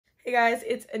Hey guys,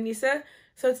 it's Anissa.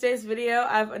 So today's video,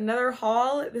 I have another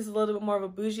haul. This is a little bit more of a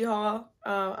bougie haul.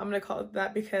 I'm gonna call it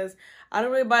that because I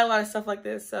don't really buy a lot of stuff like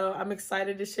this. So I'm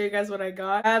excited to show you guys what I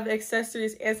got. I have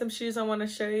accessories and some shoes I want to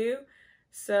show you.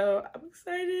 So I'm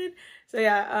excited. So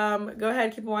yeah, go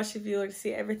ahead, keep on watching if you like to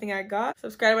see everything I got.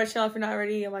 Subscribe to my channel if you're not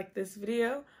already and like this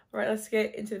video. All right, let's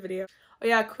get into the video. Oh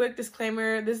yeah, quick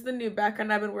disclaimer. This is the new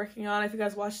background I've been working on. If you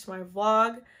guys watched my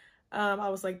vlog, I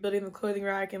was like building the clothing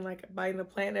rack and like buying the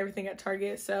plant and everything at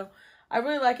Target. So I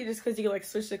really like it just because you can like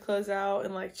switch the clothes out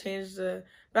and like change the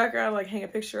background, like hang a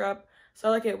picture up. So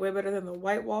I like it way better than the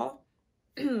white wall.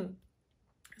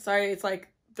 Sorry, it's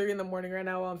like 3 in the morning right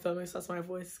now while I'm filming, so that's why my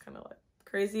voice is kind of like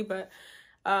crazy. But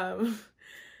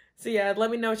so yeah, let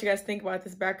me know what you guys think about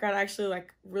this background. I actually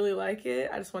like really like it.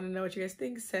 I just want to know what you guys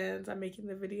think since I'm making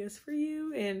the videos for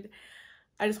you, and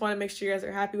I just want to make sure you guys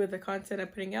are happy with the content I'm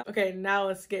putting out. Okay, now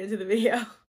let's get into the video.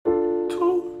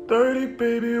 2:30,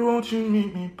 baby, won't you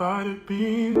meet me by the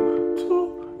beam?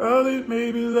 Too early,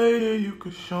 maybe later, you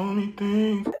could show me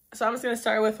things. So I'm just gonna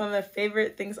start with one of the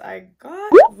favorite things I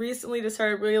got. Recently just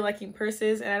started really liking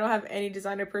purses, and I don't have any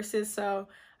designer purses, so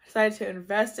I decided to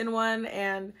invest in one,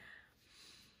 and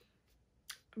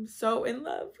I'm so in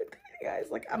love with it, guys.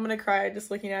 Like, I'm gonna cry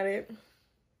just looking at it.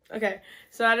 Okay,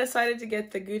 so I decided to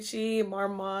get the Gucci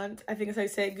Marmont, I think that's how you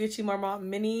say it, Gucci Marmont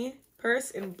mini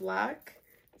purse in black.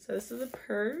 So this is a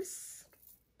purse.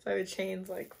 Sorry, the chain's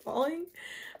like falling.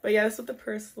 But yeah, that's what the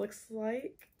purse looks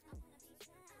like.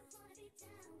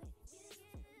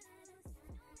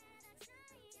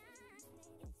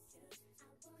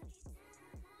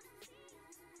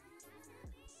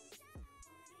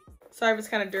 Sorry if it's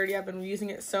kind of dirty. I've been using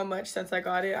it so much since I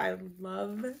got it. I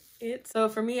love it. So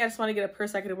for me, I just want to get a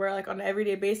purse I could wear like on an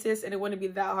everyday basis, and it wouldn't be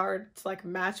that hard to like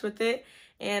match with it.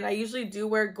 And I usually do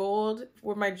wear gold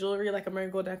with my jewelry, like I'm wearing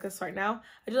a gold necklace right now.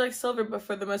 I do like silver, but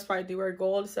for the most part I do wear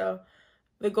gold, so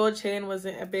the gold chain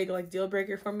wasn't a big like deal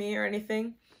breaker for me or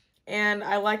anything. And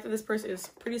I like that this purse is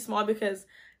pretty small because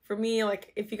for me,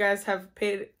 like if you guys have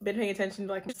been paying attention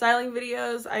to like styling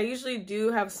videos, I usually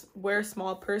do wear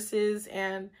small purses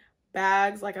and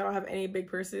bags. Like I don't have any big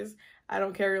purses. I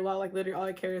don't carry a lot. Like literally all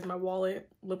I carry is my wallet,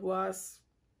 lip gloss,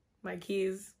 my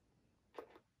keys,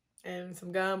 and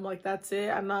some gum. Like that's it.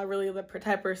 I'm not really the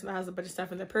type of person that has a bunch of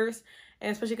stuff in the purse,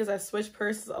 and especially because I switch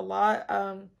purses a lot,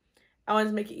 I wanted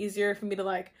to make it easier for me to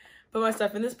like put my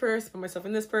stuff in this purse, put my stuff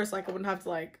in this purse. Like I wouldn't have to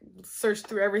like search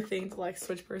through everything to like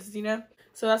switch purses, you know.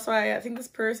 So that's why I think this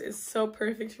purse is so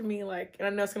perfect for me. Like, and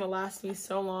I know it's gonna last me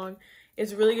so long.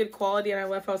 It's really good quality, and I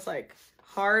love how it's like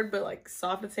hard but like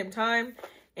soft at the same time.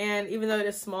 And even though it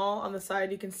is small on the side,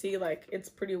 you can see like it's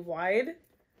pretty wide.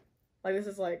 Like this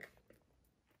is like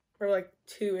probably like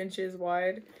 2 inches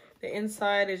wide. The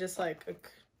inside is just like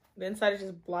the inside is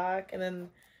just black, and then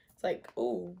it's like,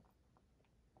 oh,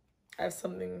 I have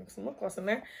some lip gloss in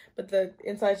there, but the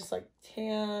inside is just like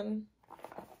tan.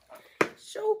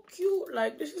 So cute.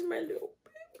 Like this is my little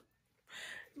baby.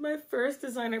 My first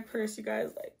designer purse, you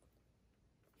guys. Like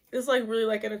it's like really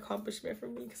like an accomplishment for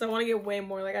me because I want to get way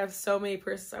more. Like I have so many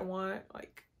purses I want.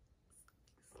 Like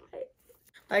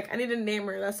I need to name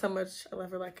her. That's how much I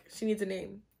love her. Like she needs a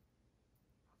name.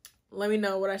 Let me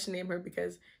know what I should name her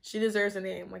because she deserves a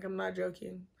name. Like I'm not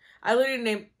joking. I literally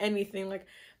name anything. Like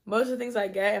most of the things I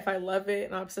get, if I love it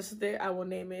and I'm obsessed with it, I will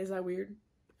name it. Is that weird?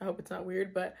 I hope it's not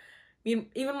weird. But I mean,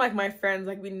 even like my friends,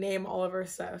 like we name all of our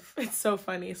stuff. It's so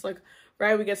funny. It's like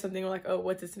right, we get something, we're like, oh,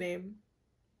 what's its name?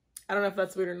 I don't know if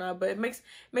that's weird or not, but it makes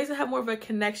it have more of a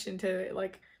connection to it.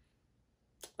 Like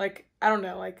I don't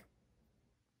know, like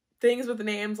things with the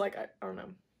names. Like I don't know.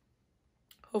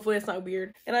 Hopefully it's not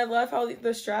weird. And I love how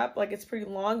the strap, like it's pretty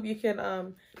long, but you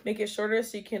can make it shorter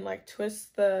so you can like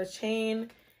twist the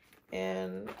chain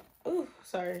and, oh,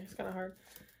 sorry, it's kind of hard.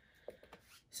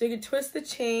 So you can twist the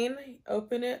chain,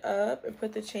 open it up, and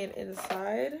put the chain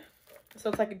inside. So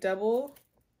it's like a double.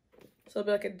 So it'll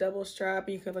be like a double strap,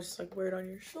 and you can just like wear it on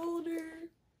your shoulder.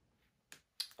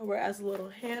 Or wear it as a little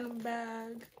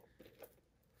handbag.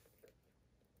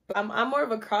 I'm more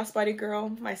of a crossbody girl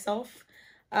myself.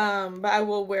 But I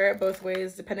will wear it both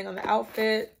ways depending on the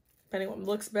outfit, depending on what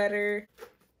looks better.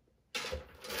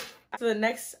 So the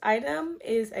next item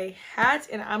is a hat,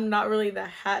 and I'm not really the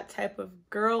hat type of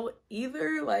girl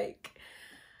either. Like,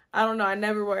 I don't know, I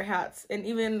never wear hats. And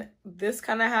even this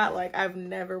kind of hat, like I've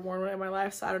never worn one in my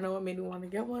life, so I don't know what made me want to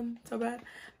get one so bad.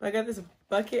 But I got this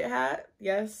bucket hat,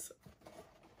 yes.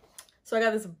 So I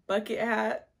got this bucket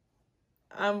hat.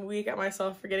 I'm weak at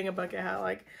myself for getting a bucket hat.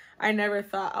 Like, I never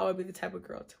thought I would be the type of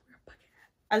girl to wear a bucket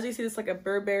hat. As you see, it's like a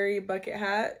Burberry bucket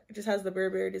hat. It just has the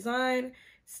Burberry design.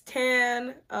 It's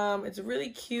tan. It's really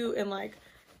cute, and like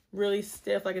really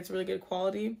stiff, like it's really good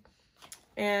quality.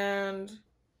 And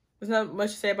there's not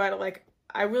much to say about it. Like,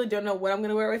 I really don't know what I'm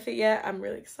gonna wear with it yet. I'm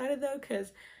really excited though,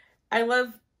 because I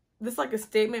love this, like a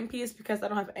statement piece, because I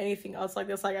don't have anything else like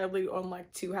this. Like, I literally own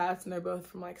like 2 hats and they're both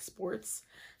from like sports.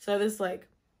 So this like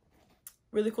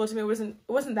really cool to me. It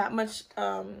wasn't that much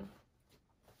on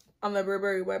the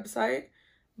Burberry website,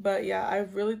 but yeah, I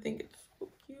really think it's so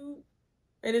cute.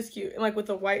 It is cute, and like with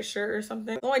a white shirt or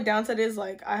something. The only downside is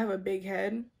like I have a big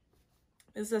head.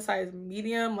 It's a size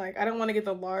medium. Like, I don't want to get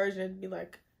the large and be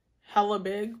like hella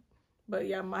big, but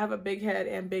yeah, I have a big head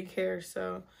and big hair,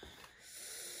 so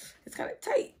it's kind of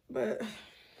tight. But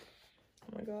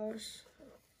oh my gosh.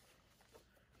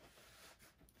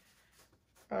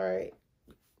 All right,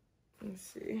 let's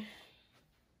see.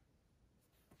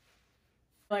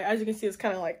 Like, as you can see, it's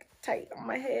kind of like tight on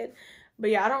my head,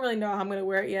 but yeah, I don't really know how I'm gonna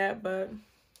wear it yet, but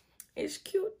it's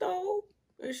cute though.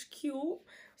 It's cute.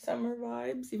 Summer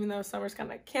vibes. Even though summer's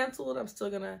kind of canceled, I'm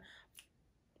still gonna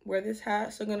wear this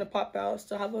hat. Still gonna pop out.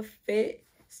 Still have a fit.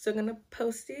 Still gonna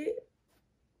post it.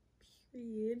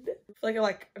 Period. I feel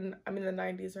like I'm in the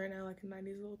 90s right now, like a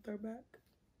 90s little throwback.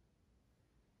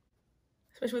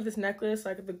 Especially with this necklace,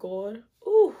 like the gold.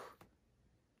 Ooh,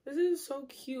 this is so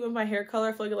cute. And my hair color,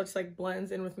 I feel like it looks like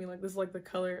blends in with me. Like, this is like the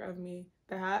color of me.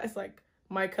 The hat is like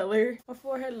my color. My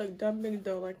forehead look dumb big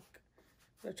though. Like,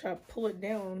 I'm gonna try to pull it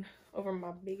down over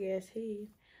my big ass head.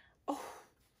 Oh,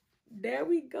 there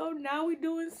we go. Now we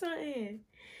doing something.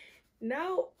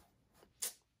 Now,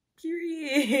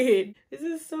 period. This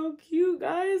is so cute,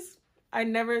 guys. I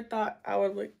never thought I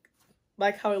would look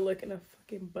like how I look in a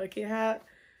fucking bucket hat.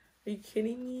 Are you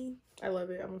kidding me? I love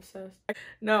it. I'm obsessed.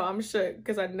 No, I'm shook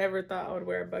because I never thought I would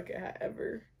wear a bucket hat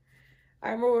ever. I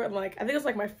remember, like, I think it was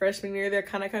like my freshman year, they're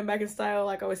kind of coming back in style.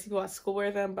 Like, I always see people at school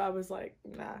wear them, but I was like,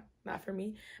 nah, not for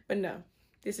me. But no,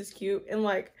 this is cute. And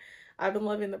like, I've been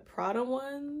loving the Prada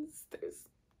ones. There's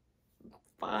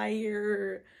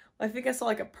fire. I think I saw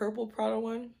like a purple Prada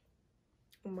one.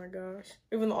 Oh my gosh.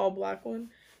 Even the all black one.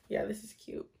 Yeah, this is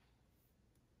cute.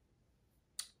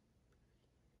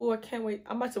 Oh, I can't wait.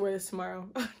 I'm about to wear this tomorrow.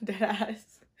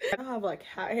 Deadass. I don't have like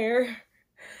hat hair.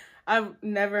 I've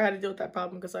never had to deal with that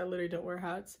problem because I literally don't wear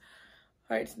hats.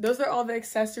 All right, so those are all the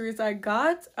accessories I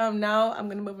got. Now I'm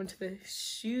gonna move into the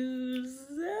shoes.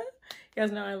 You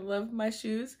guys know I love my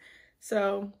shoes.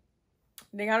 So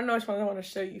I think I don't know which one I want to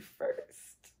show you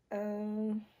first.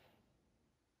 I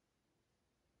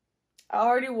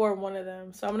already wore one of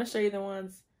them, so I'm gonna show you the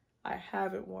ones I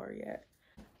haven't worn yet.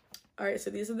 All right,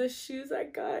 so these are the shoes I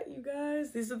got, you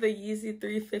guys. These are the Yeezy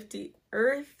 350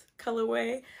 Earth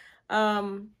colorway.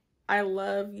 I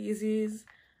love Yeezys.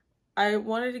 I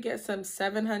wanted to get some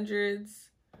 700s,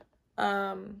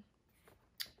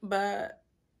 but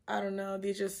I don't know.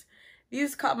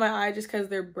 These caught my eye just because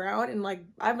they're brown, and like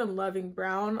I've been loving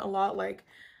brown a lot. Like,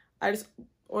 I just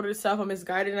ordered stuff on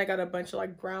Misguided and I got a bunch of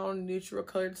like brown neutral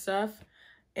colored stuff.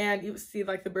 And you see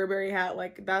like the Burberry hat,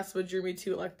 like that's what drew me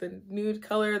to it, like the nude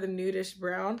color, the nudish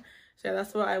brown. So yeah,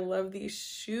 that's why I love these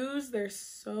shoes. They're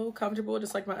so comfortable,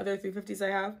 just like my other 350s I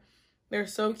have. They're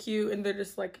so cute, and they're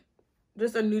just like,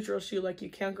 just a neutral shoe. Like, you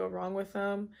can't go wrong with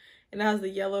them. And it has the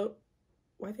yellow.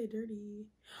 Why are they dirty?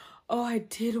 Oh, I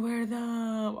did wear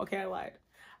them. Okay, I lied.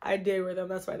 I did wear them.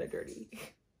 That's why they're dirty.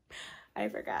 I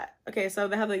forgot. Okay, so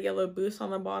they have the yellow boost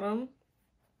on the bottom.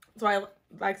 So I feel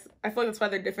like that's why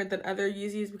they're different than other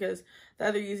Yeezys, because the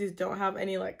other Yeezys don't have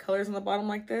any like colors on the bottom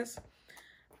like this.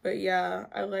 But yeah,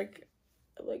 I like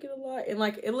it a lot. And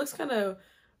like, it looks kind of,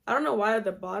 I don't know why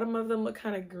the bottom of them look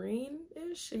kind of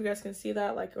green-ish, if you guys can see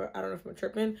that. Like, or I don't know if I'm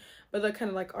tripping, but they're kind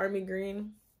of like army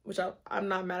green, which I'm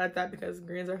not mad at that because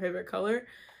green's our favorite color.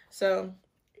 So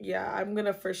yeah, I'm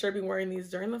gonna for sure be wearing these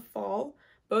during the fall.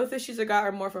 Both the shoes I got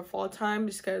are more for fall time,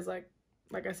 just because like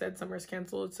I said, summer's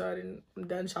canceled, so I'm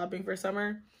done shopping for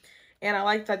summer. And I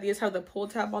like that these have the pull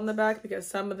tab on the back, because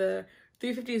some of the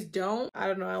 350s don't. I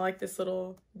don't know, I like this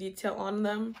little detail on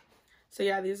them. So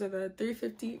yeah, these are the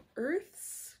 350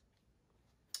 Earths.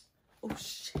 Oh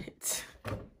shit.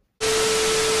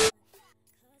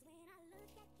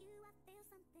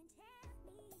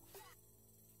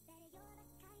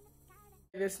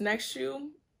 This next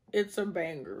shoe, it's a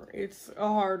banger. It's a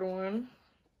hard one.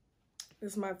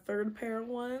 This is my third pair of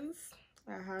ones.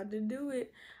 I had to do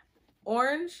it.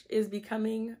 Orange is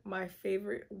becoming my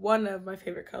favorite, one of my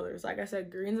favorite colors. Like I said,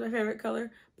 green's my favorite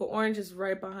color, but orange is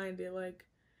right behind it. Like,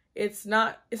 it's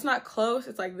not close.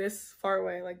 It's like this far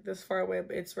away,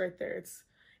 but it's right there.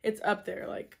 It's up there.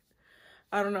 Like,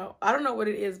 I don't know what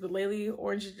it is, but lately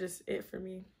orange is just it for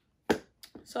me.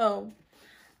 So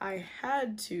I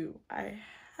had to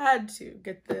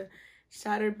get the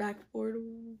shattered backboard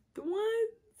ones.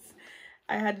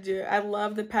 I had to do it. I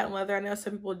love the patent leather. I know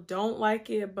some people don't like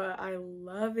it, but I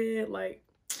love it. Like,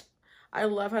 I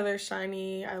love how they're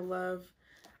shiny. I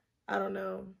don't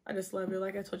know. I just love it.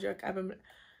 Like I told you, like, I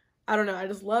don't know. I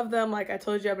just love them. Like I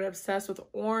told you, I've been obsessed with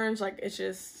orange. Like it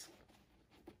just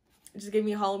gave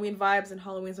me Halloween vibes, and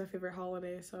Halloween's my favorite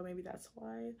holiday, so maybe that's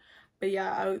why. But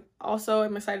yeah, I also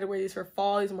am excited to wear these for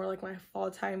fall. These are more like my fall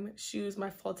time shoes. My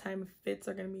fall time fits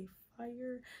are gonna be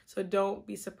fire. So don't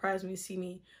be surprised when you see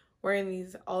me wearing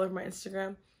these all over my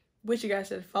Instagram, which you guys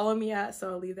should follow me at,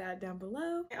 so I'll leave that down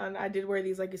below. And I did wear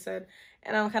these, like you said,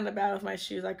 and I'm kind of bad with my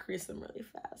shoes. I crease them really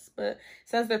fast, but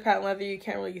since they're patent leather, you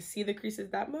can't really see the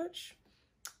creases that much.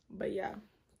 But yeah,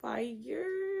 fire.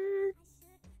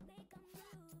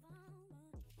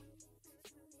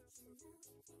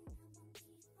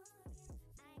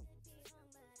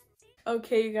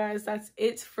 Okay, you guys, that's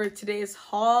it for today's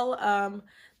haul.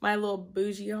 My little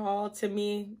bougie haul. To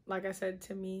me, like I said,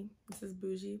 to me, this is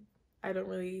bougie. I don't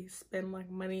really spend like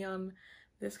money on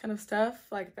this kind of stuff,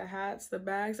 like the hats, the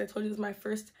bags. I told you this is my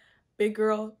first big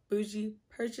girl bougie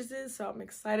purchases, so I'm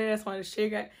excited. I just wanted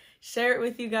to share it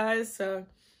with you guys. So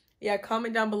yeah,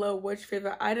 comment down below which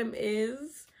favorite item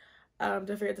is. Don't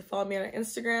forget to follow me on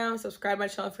Instagram, subscribe to my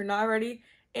channel if you're not already,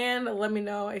 and let me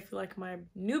know if you like my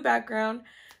new background.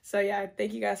 So yeah,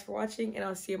 thank you guys for watching, and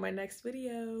I'll see you in my next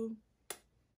video.